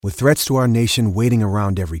With threats to our nation waiting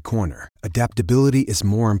around every corner, adaptability is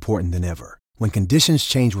more important than ever. When conditions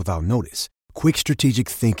change without notice, quick strategic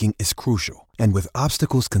thinking is crucial. And with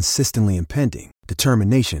obstacles consistently impending,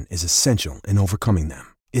 determination is essential in overcoming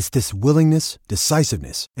them. It's this willingness,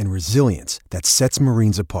 decisiveness, and resilience that sets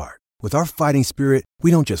Marines apart. With our fighting spirit, we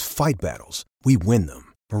don't just fight battles, we win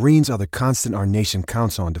them. Marines are the constant our nation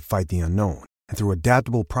counts on to fight the unknown. And through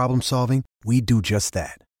adaptable problem solving, we do just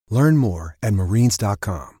that. Learn more at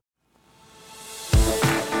marines.com.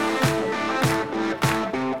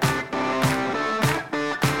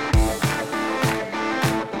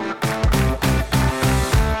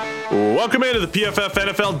 Welcome into the PFF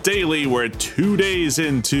NFL Daily. We're 2 days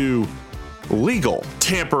into legal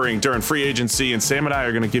tampering during free agency, and Sam and I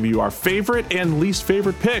are going to give you our favorite and least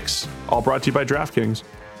favorite picks, all brought to you by DraftKings.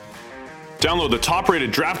 Download the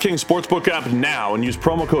top-rated DraftKings Sportsbook app now and use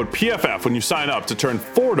promo code PFF when you sign up to turn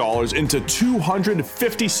 $4 into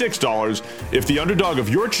 $256 if the underdog of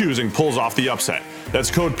your choosing pulls off the upset. That's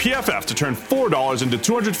code PFF to turn $4 into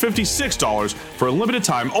 $256 for a limited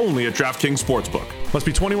time only at DraftKings Sportsbook. Must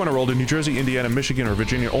be 21 or older, New Jersey, Indiana, Michigan, or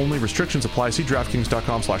Virginia only. Restrictions apply. See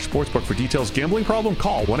DraftKings.com/sportsbook for details. Gambling problem?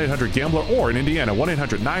 Call 1-800-GAMBLER or in Indiana,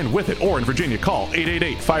 1-800-9-WITH-IT or in Virginia, call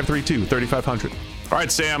 888-532-3500. All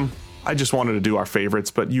right, Sam. I just wanted to do our favorites,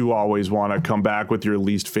 but you always want to come back with your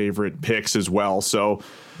least favorite picks as well. So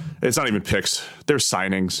it's not even picks. They're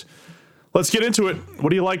signings. Let's get into it. What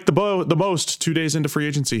do you like the most 2 days into free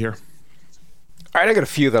agency here? All right, I got a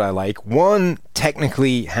few that I like. One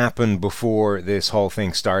technically happened before this whole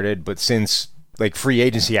thing started, but since free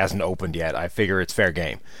agency hasn't opened yet, I figure it's fair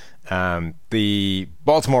game. The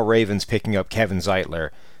Baltimore Ravens picking up Kevin Zeitler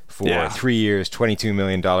for 3 years, $22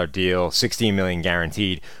 million deal, $16 million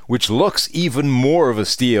guaranteed, which looks even more of a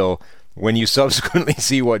steal when you subsequently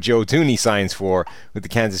see what Joe Thuney signs for with the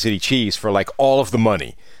Kansas City Chiefs for all of the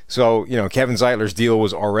money. So, Kevin Zeitler's deal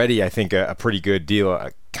was already, I think, a pretty good deal,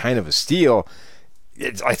 kind of a steal.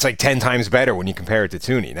 It's like 10 times better when you compare it to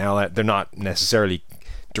Thuney. Now, they're not necessarily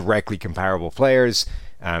directly comparable players.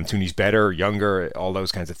 Thuney's better, younger, all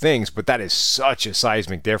those kinds of things, but that is such a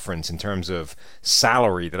seismic difference in terms of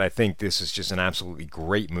salary that I think this is just an absolutely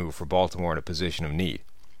great move for Baltimore in a position of need.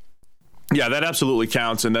 Yeah, that absolutely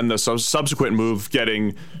counts. And then the subsequent move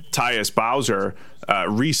getting Tyus Bowser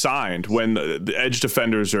re-signed when the edge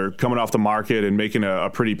defenders are coming off the market and making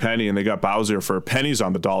a pretty penny, and they got Bowser for pennies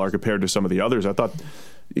on the dollar compared to some of the others. I thought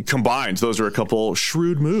combined, those are a couple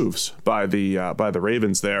shrewd moves by the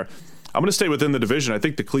Ravens there. I'm going to stay within the division. I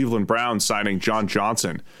think the Cleveland Browns signing John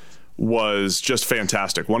Johnson was just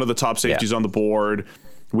fantastic. One of the top safeties on the board.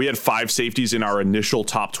 We had 5 safeties in our initial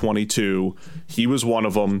top 22. He was one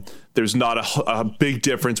of them. There's not a big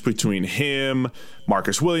difference between him,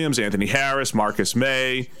 Marcus Williams, Anthony Harris, Marcus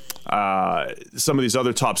May, some of these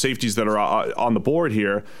other top safeties that are on the board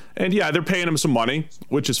here. And yeah, they're paying him some money,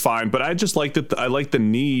 which is fine. But I just like that. I like the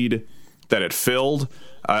need that it filled.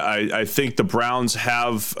 I think the Browns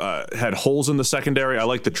have had holes in the secondary. I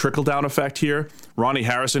like the trickle-down effect here. Ronnie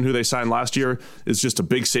Harrison, who they signed last year, is just a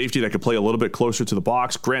big safety that could play a little bit closer to the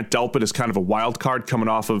box. Grant Delpit is kind of a wild card coming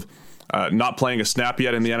off of not playing a snap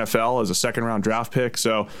yet in the NFL as a second-round draft pick.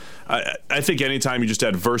 So I think anytime you just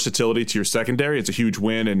add versatility to your secondary, it's a huge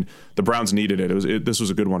win, and the Browns needed it. This was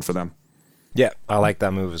a good one for them. Yeah, I like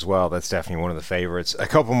that move as well. That's definitely one of the favorites. A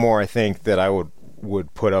couple more, I think, that I would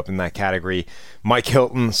put up in that category. Mike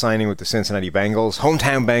Hilton signing with the Cincinnati Bengals,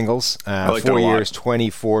 hometown Bengals, 4 years,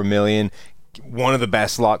 $24 million. One of the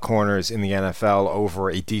best slot corners in the NFL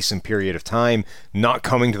over a decent period of time, not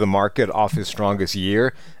coming to the market off his strongest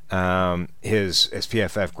year. His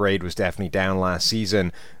PFF grade was definitely down last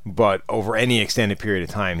season, but over any extended period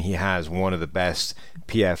of time, he has one of the best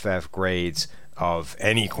PFF grades of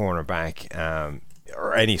any cornerback,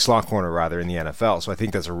 or any slot corner rather, in the NFL. So I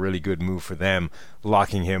think that's a really good move for them,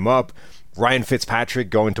 locking him up. Ryan Fitzpatrick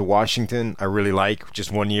going to Washington, I really like. Just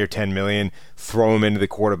 1 year, $10 million. Throw him into the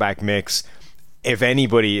quarterback mix. If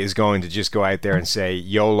anybody is going to just go out there and say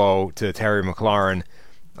YOLO to Terry McLaurin,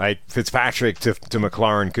 Fitzpatrick to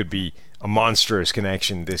McLaurin could be a monstrous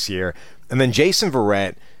connection this year. And then Jason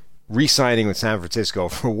Verrett re-signing with San Francisco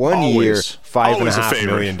for 1 year, $5.5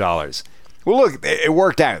 million. Well, look, it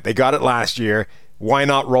worked out. They got it last year. Why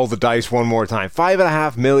not roll the dice one more time?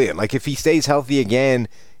 $5.5 million. If he stays healthy again,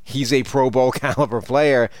 he's a Pro Bowl caliber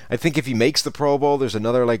player. I think if he makes the Pro Bowl, there's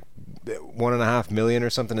another $1.5 million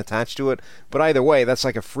or something attached to it. But either way, that's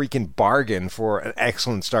like a freaking bargain for an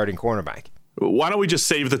excellent starting cornerback. Why don't we just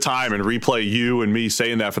save the time and replay you and me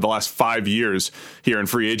saying that for the last 5 years here in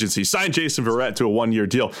free agency? Sign Jason Verrett to a 1-year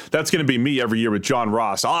deal. That's going to be me every year with John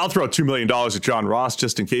Ross. I'll throw $2 million at John Ross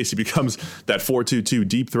just in case he becomes that 4-2-2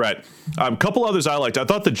 deep threat. A couple others I liked. I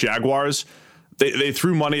thought the Jaguars, they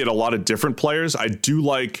threw money at a lot of different players. I do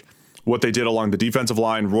like what they did along the defensive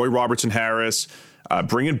line. Roy Robertson-Harris,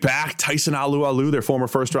 bringing back Tyson Alualu, their former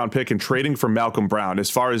first-round pick, and trading for Malcolm Brown. As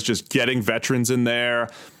far as just getting veterans in there,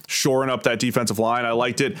 shoring up that defensive line, I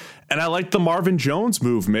liked it. And I liked the Marvin Jones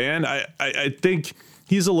move, man. I think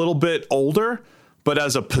he's a little bit older, but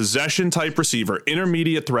as a possession-type receiver,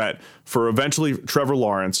 intermediate threat for eventually Trevor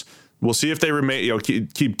Lawrence. We'll see if they remain, keep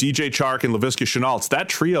DJ Chark and Laviska Shenault. That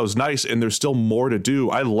trio's nice, and there's still more to do.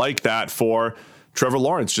 I like that for Trevor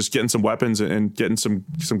Lawrence, just getting some weapons and getting some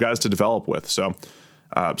guys to develop with. So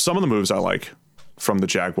some of the moves I like from the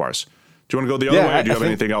Jaguars. Do you want to go the other way, or do you have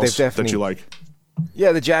anything else that you like?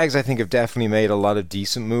 Yeah, the Jags, I think, have definitely made a lot of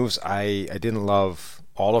decent moves. I didn't love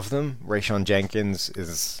all of them. Rayshon Jenkins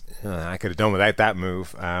is... I could have done without that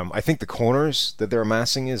move. I think the corners that they're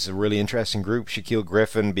amassing is a really interesting group. Shaquille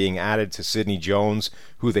Griffin being added to Sidney Jones,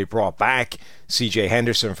 who they brought back. C.J.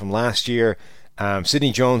 Henderson from last year.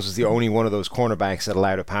 Sidney Jones was the only one of those cornerbacks that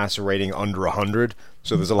allowed a passer rating under 100,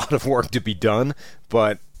 so there's a lot of work to be done.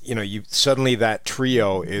 But you suddenly that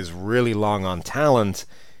trio is really long on talent.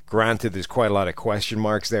 Granted, there's quite a lot of question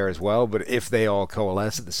marks there as well, but if they all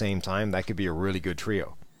coalesce at the same time, that could be a really good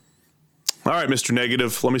trio. All right, Mr.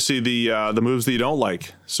 Negative, let me see the moves that you don't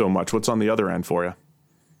like so much. What's on the other end for you?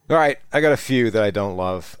 All right, I got a few that I don't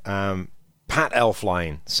love. Pat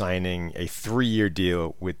Elflein signing a 3-year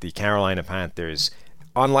deal with the Carolina Panthers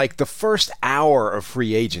on like the first hour of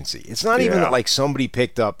free agency. It's not even that like somebody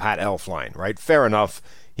picked up Pat Elflein, right? Fair enough.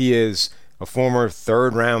 He is a former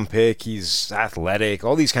 3rd-round pick. He's athletic,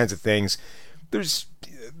 all these kinds of things. There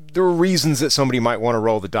are reasons that somebody might want to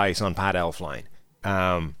roll the dice on Pat Elflein.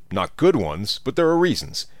 Not good ones, but there are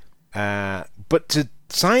reasons. But to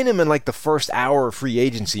sign him in like the first hour of free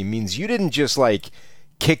agency means you didn't just like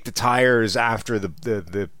kick the tires after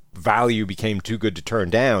the value became too good to turn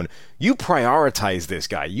down. You prioritized this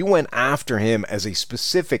guy. You went after him as a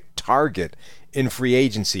specific target in free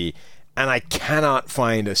agency, and I cannot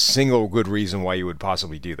find a single good reason why you would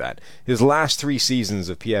possibly do that. His last 3 seasons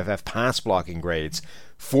of PFF pass blocking grades,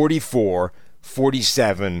 44,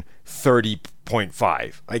 47,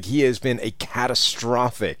 30.5. Like, he has been a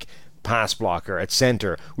catastrophic pass blocker at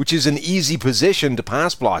center, which is an easy position to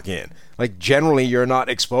pass block in. Like, generally you're not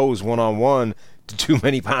exposed one-on-one to too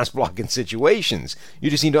many pass blocking situations. You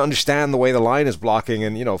just need to understand the way the line is blocking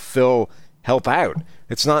and, help out.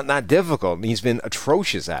 It's not that difficult, and he's been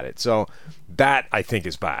atrocious at it. So that, I think,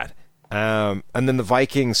 is bad. And then the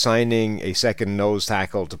Vikings signing a second nose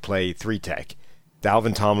tackle to play 3-tech.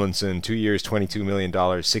 Dalvin Tomlinson, 2 years, $22 million,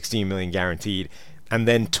 $16 million guaranteed, and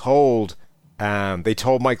then they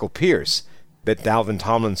told Michael Pierce that Dalvin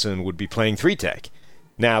Tomlinson would be playing 3-tech.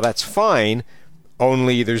 Now, that's fine,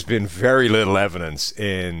 only there's been very little evidence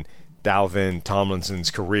in Dalvin Tomlinson's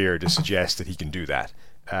career to suggest that he can do that.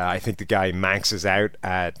 I think the guy maxes out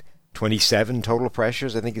at 27 total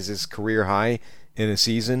pressures, I think is his career high in a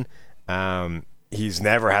season. He's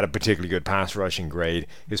never had a particularly good pass rushing grade.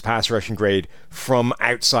 His pass rushing grade from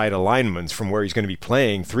outside alignments, from where he's going to be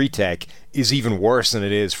playing 3-tech, is even worse than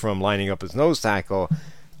it is from lining up as nose tackle.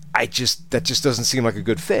 That just doesn't seem like a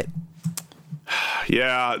good fit.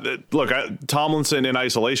 Yeah, look, Tomlinson in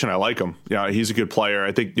isolation, I like him. Yeah, he's a good player.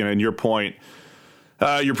 I think, in your point,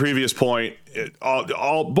 your previous point,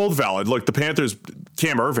 all both valid. Look, the Panthers,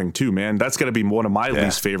 Cam Irving too, man. That's going to be one of my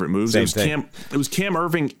least favorite moves. It was Cam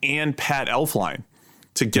Irving and Pat Elflein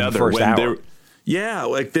together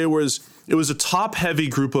it was a top heavy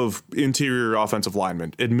group of interior offensive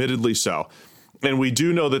linemen, admittedly so. And we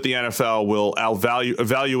do know that the NFL will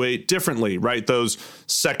evaluate differently, right? Those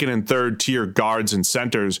second and third tier guards and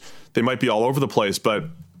centers, they might be all over the place, but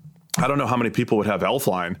I don't know how many people would have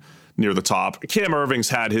Elflein near the top. Cam Irving's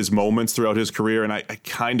had his moments throughout his career, and I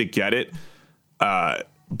kind of get it.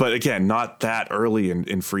 But again, not that early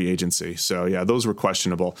in free agency. So yeah, those were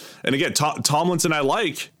questionable. And again, Tomlinson I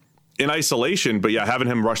like in isolation, but yeah, having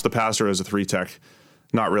him rush the passer as a 3-tech,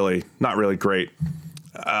 not really great.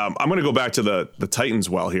 I'm going to go back to the Titans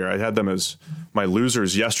here. I had them as my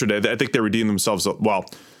losers yesterday. I think they redeemed themselves. Well,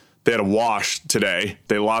 they had a wash today.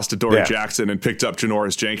 They lost to Dory Jackson and picked up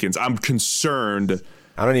Janoris Jenkins. I'm concerned.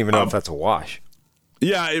 I don't even know if that's a wash.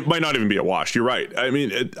 Yeah, it might not even be a wash. You're right. I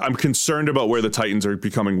mean, I'm concerned about where the Titans are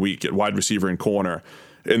becoming weak at wide receiver and corner.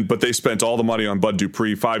 But they spent all the money on Bud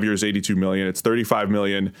Dupree, 5 years, $82 million. It's $35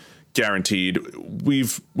 million guaranteed.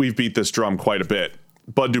 We've beat this drum quite a bit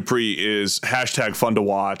Bud Dupree is hashtag fun to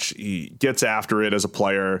watch. He gets after it as a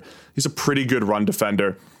player. He's a pretty good run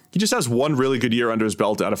defender. He just has one really good year under his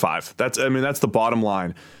belt out of 5. That's the bottom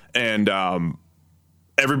line. And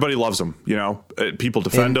everybody loves him. People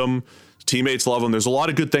defend him. Teammates love him. There's a lot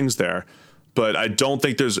of good things there, but I don't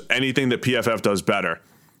think there's anything that PFF does better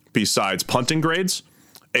besides punting grades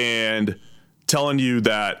and telling you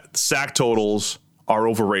that sack totals are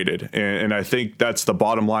overrated. And I think that's the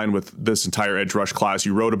bottom line with this entire edge rush class.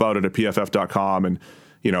 You wrote about it at PFF.com, and,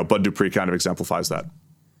 Bud Dupree kind of exemplifies that.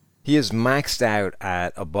 He is maxed out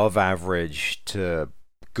at above average to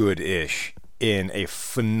good-ish in a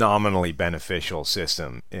phenomenally beneficial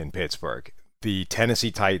system in Pittsburgh. The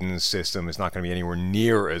Tennessee Titans system is not going to be anywhere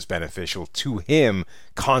near as beneficial to him.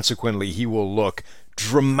 Consequently, he will look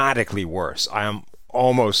dramatically worse. I am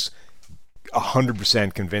almost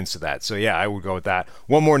 100% convinced of that. So yeah, I would go with that.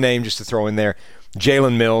 One more name just to throw in there.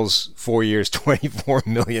 Jalen Mills, 4 years, $24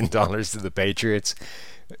 million to the Patriots.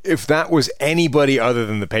 If that was anybody other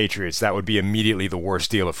than the Patriots, that would be immediately the worst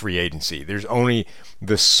deal of free agency. There's only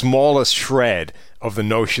the smallest shred of the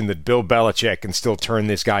notion that Bill Belichick can still turn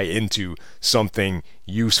this guy into something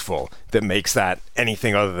useful that makes that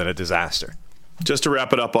anything other than a disaster. Just to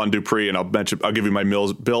wrap it up on Dupree, and I'll give you my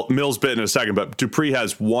Mills bit in a second, but Dupree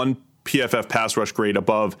has one PFF pass rush grade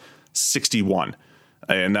above 61.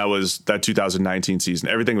 And that was that 2019 season.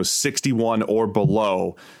 Everything was 61 or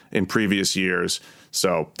below in previous years.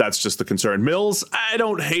 So that's just the concern. Mills, I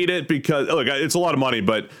don't hate it because, look, it's a lot of money,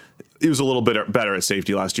 but he was a little bit better at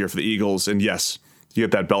safety last year for the Eagles. And yes, you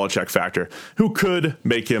get that Belichick factor. Who could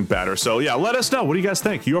make him better? So yeah, let us know. What do you guys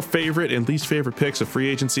think? Your favorite and least favorite picks of free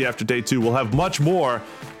agency after day 2. We'll have much more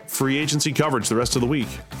free agency coverage the rest of the week.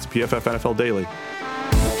 It's PFF NFL Daily.